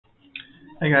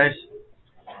Hi guys,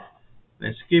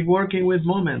 let's keep working with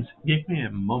moments. Give me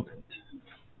a moment.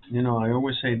 I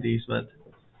always say this, but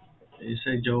it's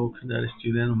a joke that a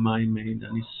student of mine made,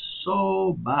 and it's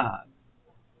so bad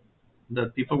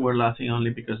that people were laughing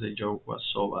only because the joke was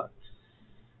so bad.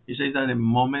 He says that a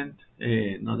moment,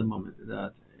 not a moment,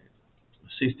 that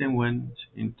system went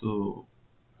into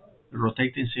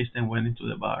rotating system went into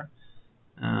the bar,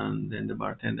 and then the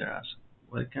bartender asked,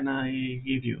 "What can I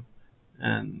give you?"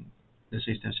 And the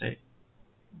system say,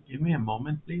 "Give me a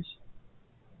moment, please."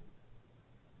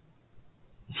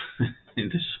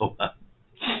 It is so bad.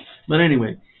 But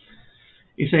anyway,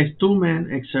 it says two men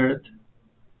exert,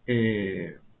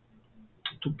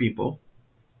 two people,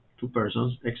 two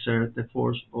persons exert the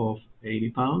force of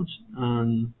 80 pounds,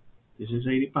 and this is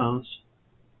 80 pounds,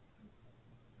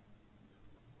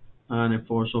 and a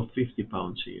force of 50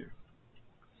 pounds here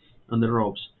on the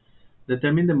ropes.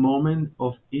 Determine the moment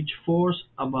of each force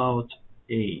about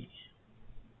A,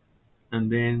 and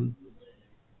then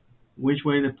which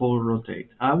way the pole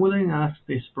rotates. I wouldn't ask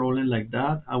this problem like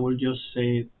that. I will just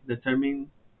say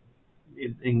determine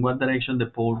in what direction the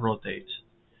pole rotates,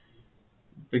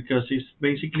 because it's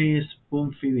basically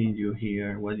spoon feeding you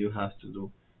here what you have to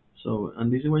do. So,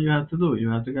 and this is what you have to do.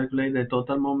 You have to calculate the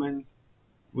total moment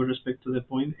with respect to the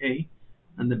point A,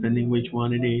 and depending which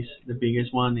one it is, the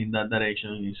biggest one in that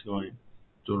direction is going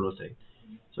to rotate.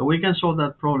 So we can solve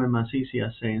that problem as easy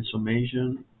as saying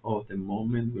summation of the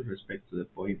moment with respect to the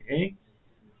point A,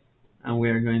 and we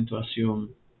are going to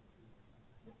assume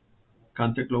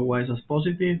counterclockwise as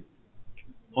positive.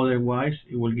 Otherwise,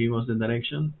 it will give us the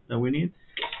direction that we need.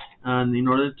 And in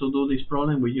order to do this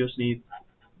problem, we just need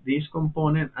this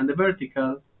component and the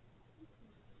vertical,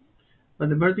 but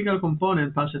the vertical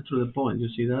component passes through the point, you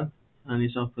see that? And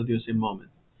it's not producing moment.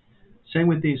 Same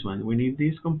with this one, we need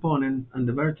this component and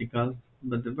the vertical,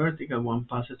 but the vertical one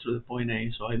passes through the point A,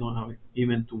 so I don't have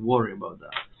even to worry about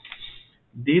that.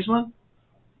 This one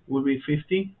will be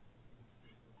 50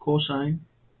 cosine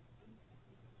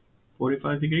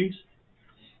 45 degrees,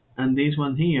 and this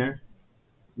one here,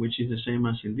 which is the same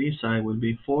as in this side, will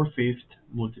be 4/5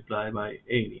 multiplied by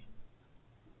 80.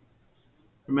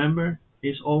 Remember,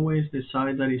 it's always the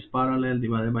side that is parallel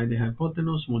divided by the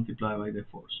hypotenuse multiplied by the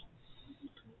force.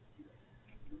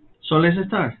 So let's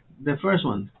start. The first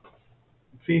one,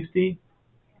 50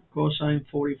 cosine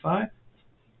 45.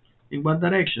 In what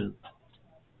direction?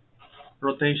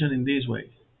 Rotation in this way.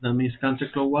 That means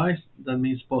counterclockwise. That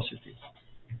means positive.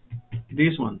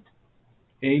 This one,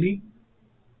 80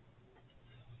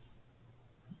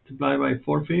 multiplied by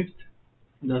 4/5.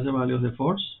 That's the value of the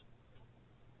force.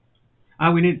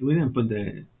 We didn't put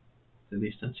the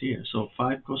distance here. So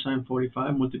 5 cosine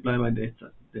 45 multiplied by the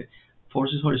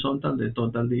force is horizontal. The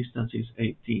total distance is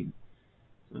 18.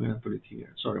 So I'm going to put it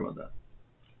here. Sorry about that.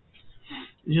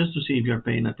 Just to see if you're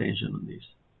paying attention on this.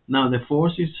 Now the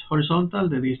force is horizontal,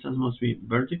 the distance must be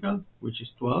vertical, which is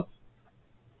 12.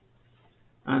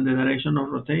 And the direction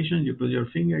of rotation, you put your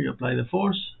finger, you apply the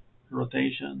force,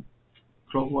 rotation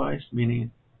clockwise,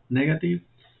 meaning negative,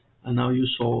 and now you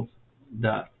solve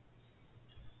that.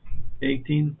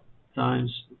 18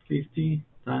 times 50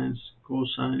 times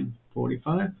cosine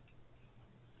 45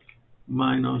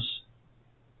 minus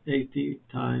 80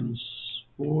 times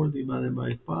 4 divided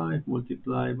by 5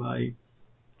 multiplied by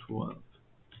 12.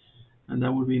 And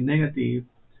that would be negative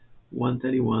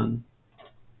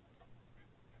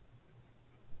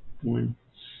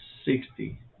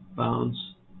 131.60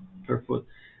 pounds per foot.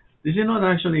 This is not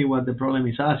actually what the problem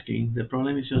is asking. The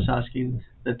problem is just asking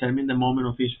determine the moment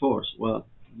of each force. Well,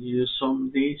 you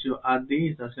sum this, you add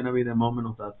this, that's going to be the moment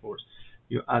of that force.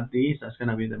 You add this, that's going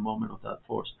to be the moment of that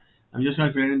force. I'm just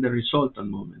calculating the resultant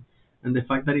moment. And the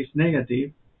fact that it's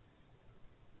negative,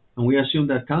 and we assume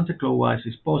that counterclockwise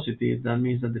is positive, that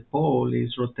means that the pole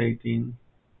is rotating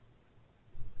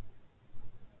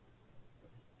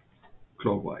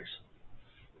clockwise.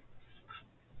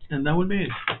 And that would be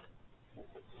it.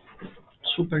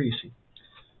 Super easy.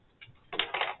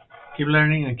 Keep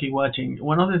learning and keep watching.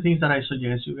 One of the things that I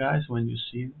suggest you guys when you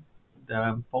see that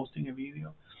I'm posting a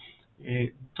video,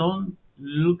 don't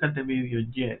look at the video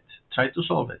yet. Try to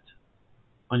solve it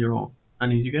on your own.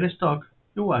 And if you get stuck,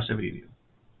 you watch the video.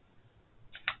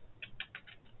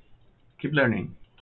 Keep learning.